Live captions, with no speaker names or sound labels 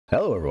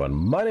Hello everyone,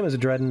 my name is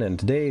Adreden, and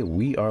today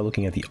we are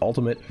looking at the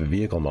ultimate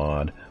vehicle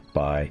mod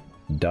by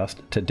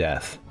Dust to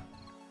Death.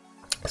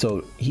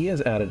 So he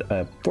has added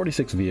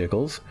 46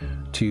 vehicles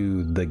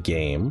to the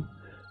game,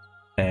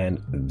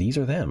 and these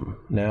are them.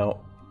 Now,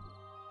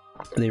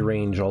 they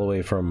range all the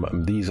way from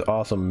these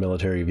awesome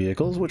military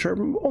vehicles, which are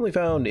only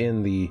found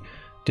in the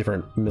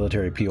different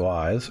military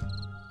POIs,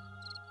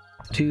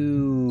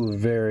 to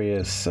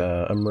various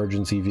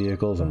emergency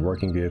vehicles and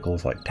working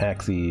vehicles like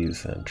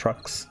taxis and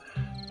trucks.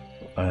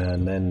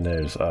 And then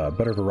there's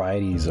better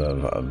varieties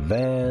of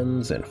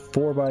vans and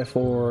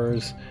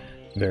 4x4s,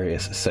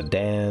 various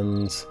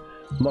sedans,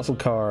 muscle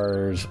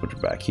cars, which are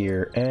back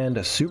here, and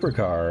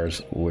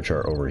supercars, which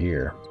are over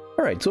here.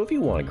 Alright, so if you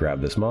want to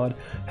grab this mod,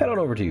 head on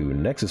over to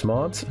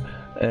nexusmods,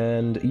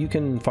 and you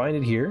can find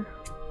it here.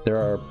 There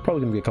are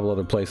probably going to be a couple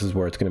other places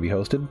where it's going to be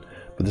hosted,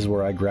 but this is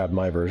where I grabbed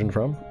my version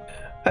from.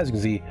 As you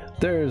can see,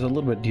 there's a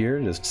little bit here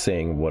just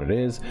saying what it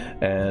is,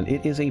 and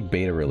it is a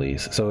beta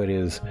release, so it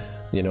is,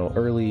 you know,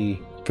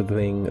 early for the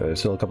thing. There's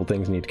still a couple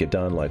things need to get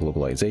done, like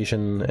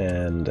localization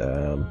and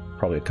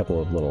probably a couple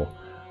of little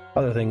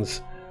other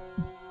things.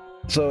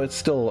 So it's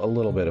still a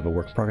little bit of a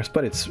work in progress,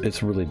 but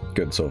it's really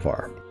good so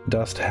far.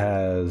 Dust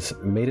has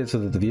made it so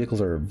that the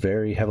vehicles are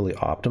very heavily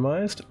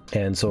optimized,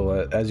 and so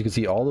as you can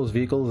see, all those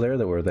vehicles there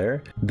that were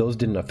there, those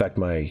didn't affect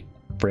my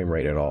frame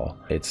rate at all.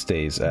 It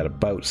stays at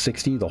about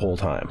 60 the whole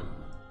time.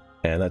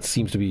 And that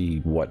seems to be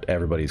what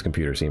everybody's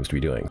computer seems to be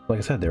doing. Like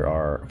I said, there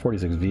are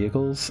 46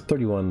 vehicles,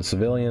 31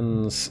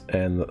 civilians,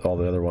 and all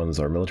the other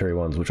ones are military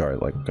ones, which are,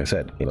 like I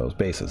said, in those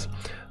bases.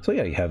 So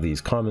yeah, you have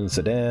these common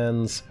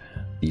sedans,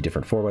 the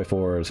different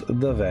 4x4s,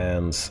 the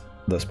vans,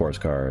 the sports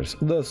cars,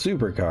 the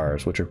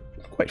supercars, which are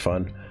quite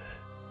fun,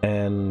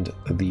 and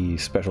the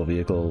special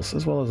vehicles,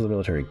 as well as the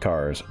military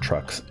cars,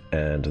 trucks,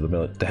 and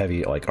the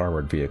heavy, like,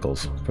 armored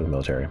vehicles for the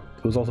military.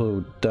 It was also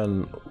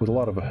done with a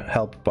lot of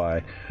help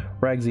by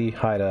Ragsy,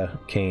 Haida,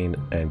 Kane,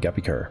 and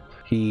Guppyker.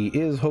 He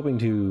is hoping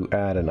to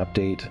add an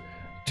update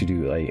to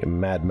do a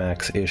Mad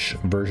Max-ish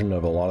version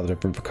of a lot of the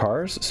different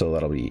cars, so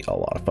that'll be a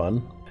lot of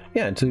fun.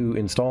 Yeah, and to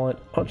install it,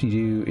 all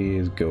you do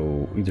is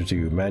go either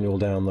to manual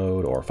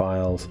download or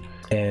files,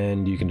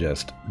 and you can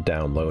just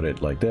download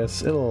it like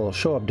this. It'll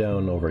show up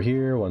down over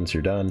here once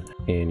you're done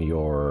in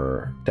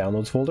your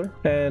downloads folder.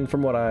 And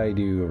from what I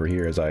do over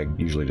here is I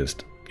usually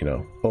just, you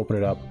know, open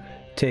it up,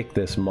 take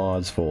this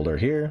mods folder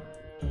here,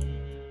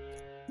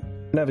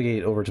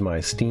 navigate over to my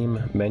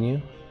Steam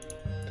menu,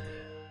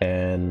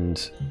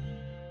 and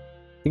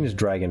you can just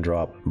drag and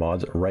drop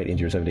mods right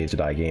into your 7 Days to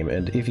Die game,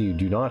 and if you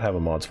do not have a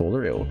mods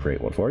folder, it will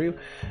create one for you.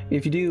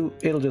 If you do,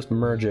 it'll just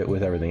merge it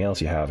with everything else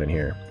you have in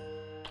here.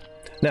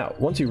 Now,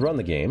 once you run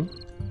the game,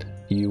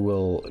 you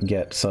will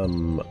get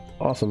some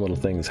awesome little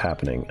things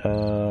happening.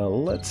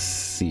 Let's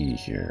see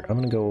here. I'm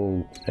gonna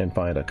go and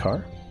find a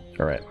car.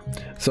 Alright,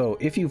 so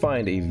if you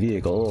find a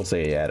vehicle,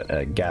 say at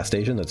a gas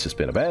station that's just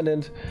been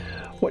abandoned,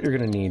 what you're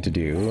going to need to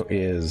do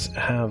is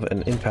have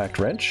an impact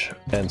wrench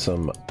and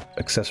some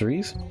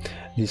accessories.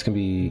 These can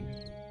be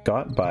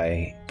got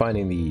by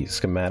finding the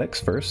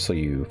schematics first, so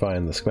you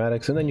find the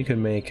schematics and then you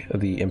can make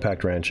the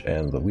impact wrench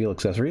and the wheel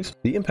accessories.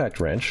 The impact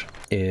wrench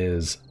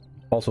is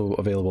also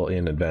available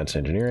in advanced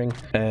engineering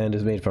and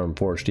is made from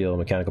forged steel,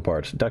 mechanical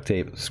parts, duct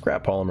tape,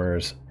 scrap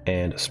polymers,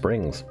 and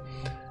springs.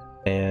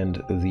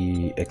 And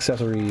the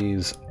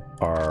accessories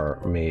are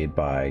made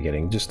by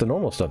getting just the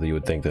normal stuff that you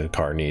would think the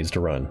car needs to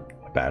run.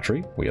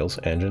 Battery, wheels,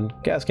 engine,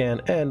 gas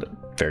can, and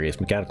various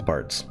mechanical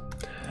parts.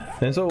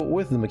 And so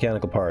with the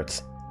mechanical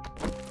parts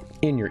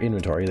in your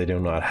inventory, they do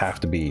not have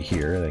to be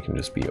here, they can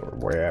just be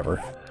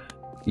wherever.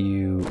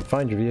 You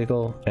find your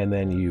vehicle and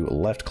then you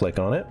left click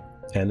on it,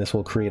 and this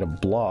will create a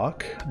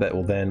block that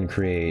will then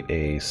create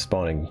a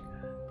spawning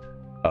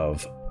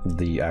of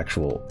the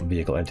actual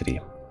vehicle entity.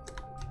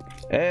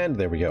 And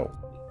there we go.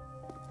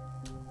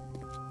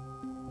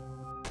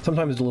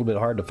 Sometimes it's a little bit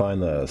hard to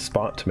find the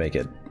spot to make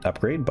it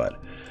upgrade, but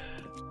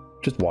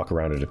just walk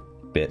around it a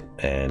bit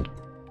and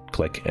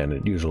click and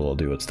it usually will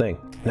do its thing.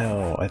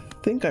 Now, I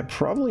think I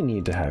probably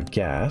need to have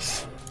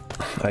gas.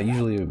 I've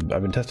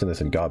been testing this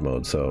in God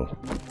mode, so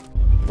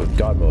with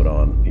God mode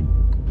on,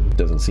 it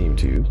doesn't seem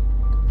to.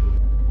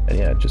 And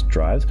yeah, it just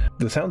drives.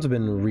 The sounds have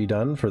been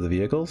redone for the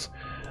vehicles.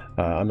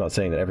 I'm not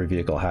saying that every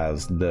vehicle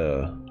has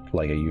a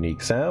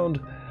unique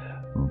sound,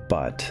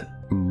 but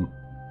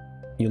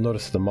you'll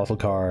notice the muscle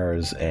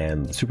cars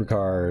and the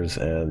supercars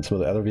and some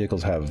of the other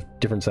vehicles have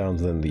different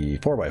sounds than the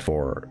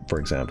 4x4, for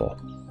example.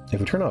 If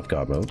we turn off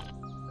God mode,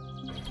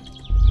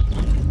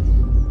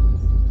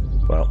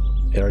 well,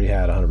 it already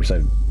had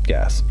 100%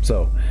 gas.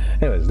 So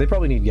anyways, they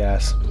probably need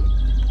gas.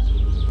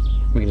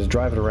 We can just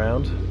drive it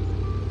around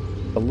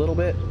a little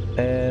bit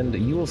and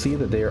you will see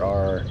that there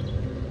are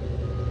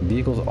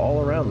vehicles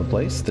all around the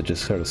place that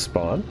just sort of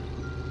spawn.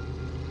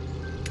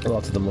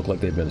 Lots of them look like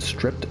they've been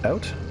stripped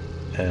out,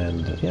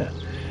 and yeah.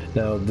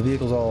 Now, the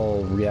vehicles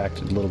all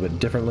react a little bit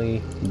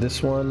differently.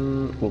 This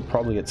one will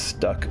probably get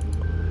stuck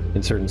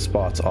in certain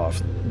spots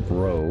off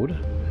road.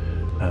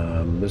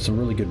 There's some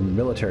really good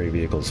military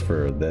vehicles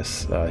for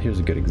this. Here's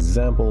a good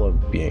example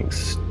of being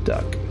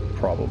stuck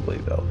probably,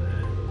 though.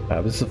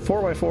 This is a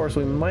 4x4, so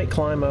we might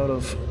climb out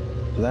of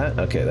that.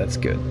 Okay, that's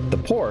good. The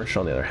Porsche,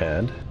 on the other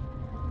hand,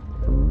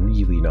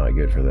 really not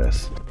good for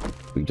this.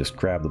 We just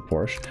grab the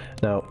Porsche.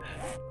 Now,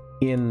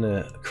 in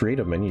the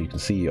creative menu, you can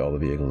see all the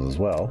vehicles as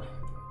well.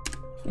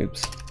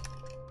 Oops.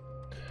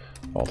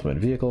 Ultimate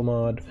vehicle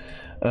mod.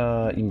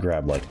 You can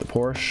grab like the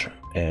Porsche,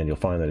 and you'll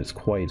find that it's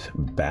quite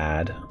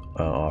bad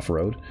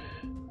off-road.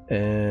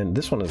 And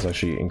this one is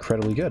actually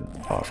incredibly good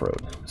off-road.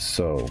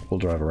 So we'll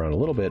drive around a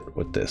little bit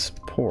with this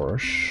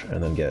Porsche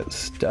and then get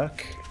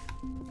stuck.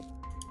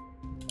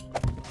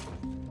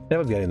 Now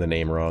I'm getting the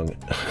name wrong.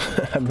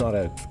 I'm not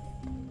a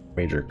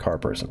major car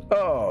person.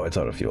 Oh, it's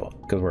out of fuel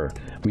because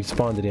we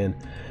spawned it in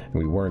and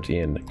we weren't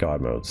in God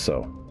mode.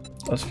 So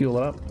let's fuel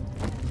it up.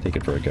 Take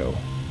it for a go.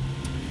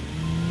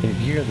 And if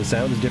you hear the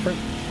sound is different,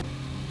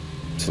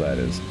 so that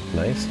is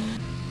nice.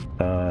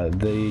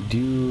 They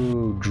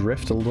do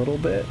drift a little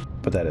bit,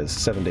 but that is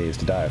 7 days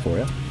to die for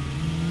you.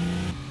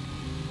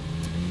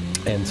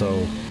 And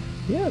so,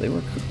 yeah, they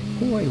work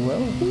quite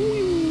well.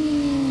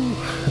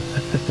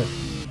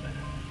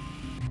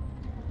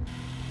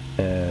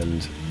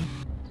 And,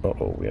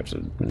 uh-oh, we have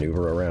to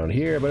maneuver around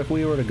here. But if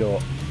we were to go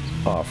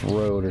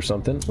off-road or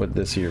something with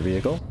this here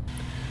vehicle,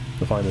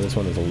 you'll find that this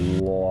one is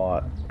a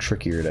lot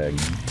trickier to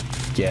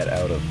get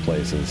out of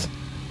places,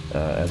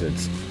 as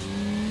it's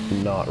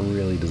not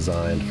really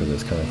designed for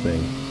this kind of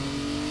thing.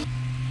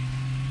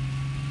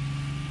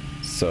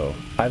 So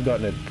I've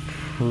gotten it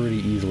pretty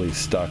easily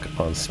stuck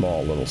on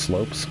small little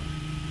slopes.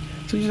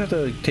 So you just have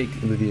to take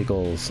the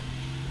vehicle's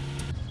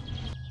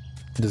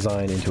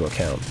design into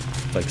account.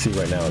 Like, see,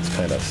 right now it's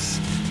kind of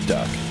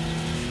stuck.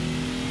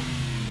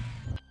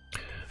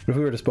 But if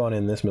we were to spawn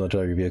in this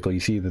military vehicle, you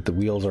see that the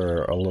wheels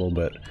are a little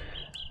bit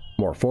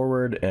more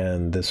forward,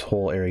 and this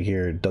whole area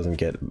here doesn't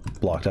get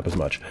blocked up as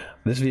much.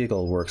 This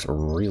vehicle works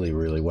really,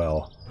 really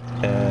well,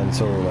 and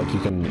so like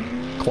you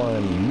can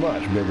climb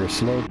much bigger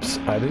slopes.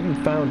 I've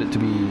even found it to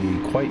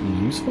be quite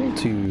useful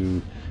to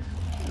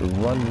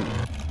run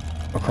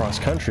across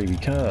country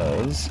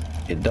because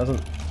it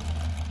doesn't,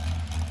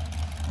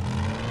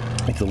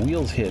 if the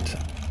wheels hit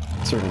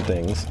certain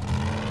things,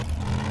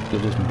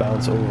 they'll just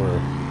bounce over,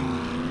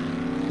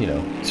 you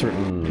know,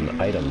 certain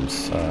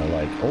items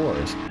like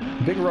ores.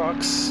 Big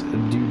rocks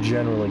do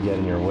generally get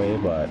in your way,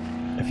 but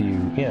if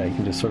you, yeah, you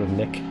can just sort of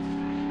nick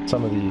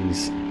some of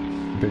these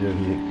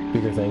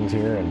bigger things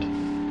here, and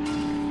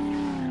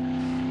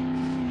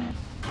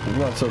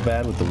not so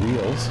bad with the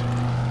wheels.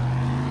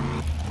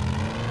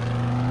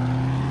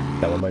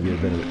 That one might be a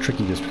bit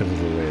tricky just because of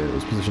the way it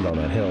was positioned on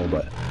that hill,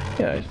 but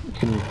yeah, you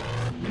can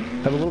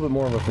have a little bit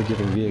more of a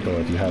forgiving vehicle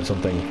if you have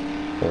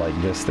something like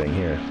this thing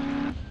here.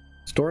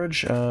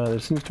 Storage, there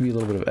seems to be a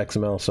little bit of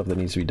XML stuff that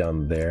needs to be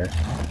done there.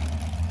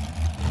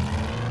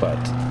 But,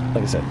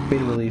 like I said,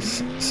 beta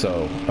release,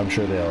 so I'm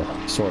sure they'll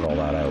sort all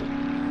that out.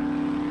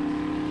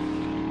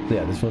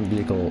 Yeah, this one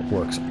vehicle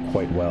works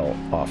quite well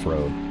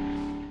off-road.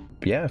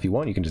 But yeah, if you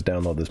want, you can just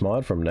download this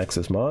mod from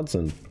nexusmods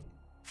and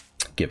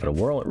give it a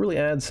whirl. It really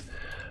adds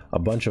a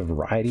bunch of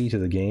variety to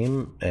the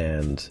game,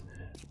 and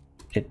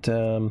it,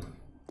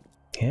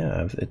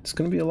 yeah, it's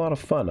going to be a lot of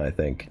fun, I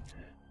think,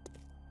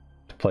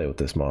 to play with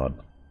this mod.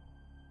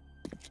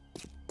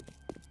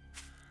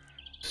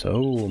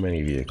 So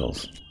many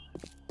vehicles.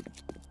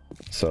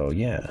 So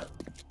yeah,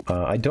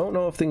 I don't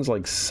know if things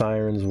like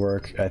sirens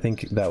work. I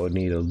think that would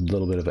need a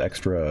little bit of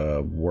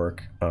extra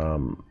work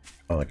on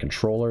the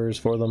controllers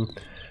for them.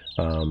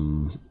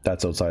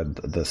 That's outside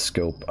the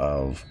scope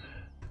of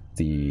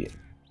the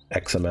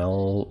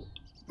XML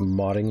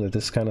modding that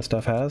this kind of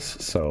stuff has.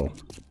 So,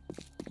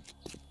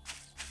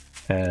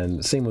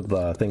 and same with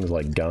things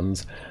like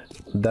guns.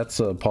 That's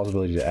a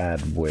possibility to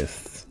add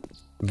with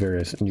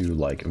various new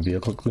like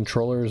vehicle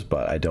controllers,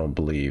 but I don't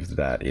believe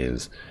that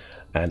is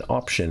an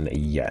option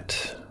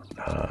yet,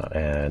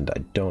 and I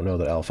don't know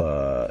that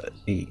Alpha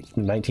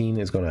 19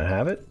 is going to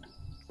have it.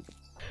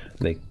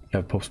 They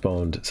have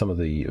postponed some of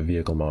the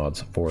vehicle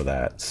mods for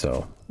that,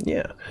 so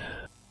yeah.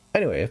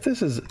 Anyway, if this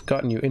has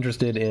gotten you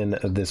interested in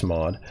this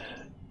mod,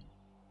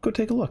 go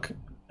take a look,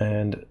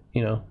 and,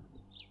 you know,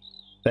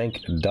 thank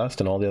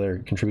Dust and all the other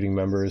contributing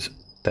members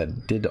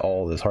that did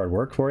all this hard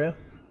work for you.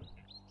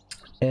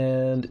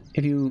 And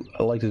if you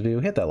like this video,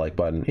 hit that like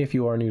button. If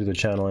you are new to the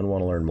channel and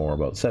want to learn more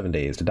about 7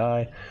 Days to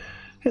Die,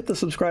 hit the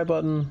subscribe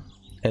button,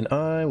 and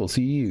I will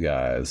see you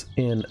guys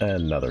in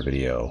another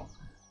video.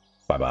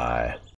 Bye-bye.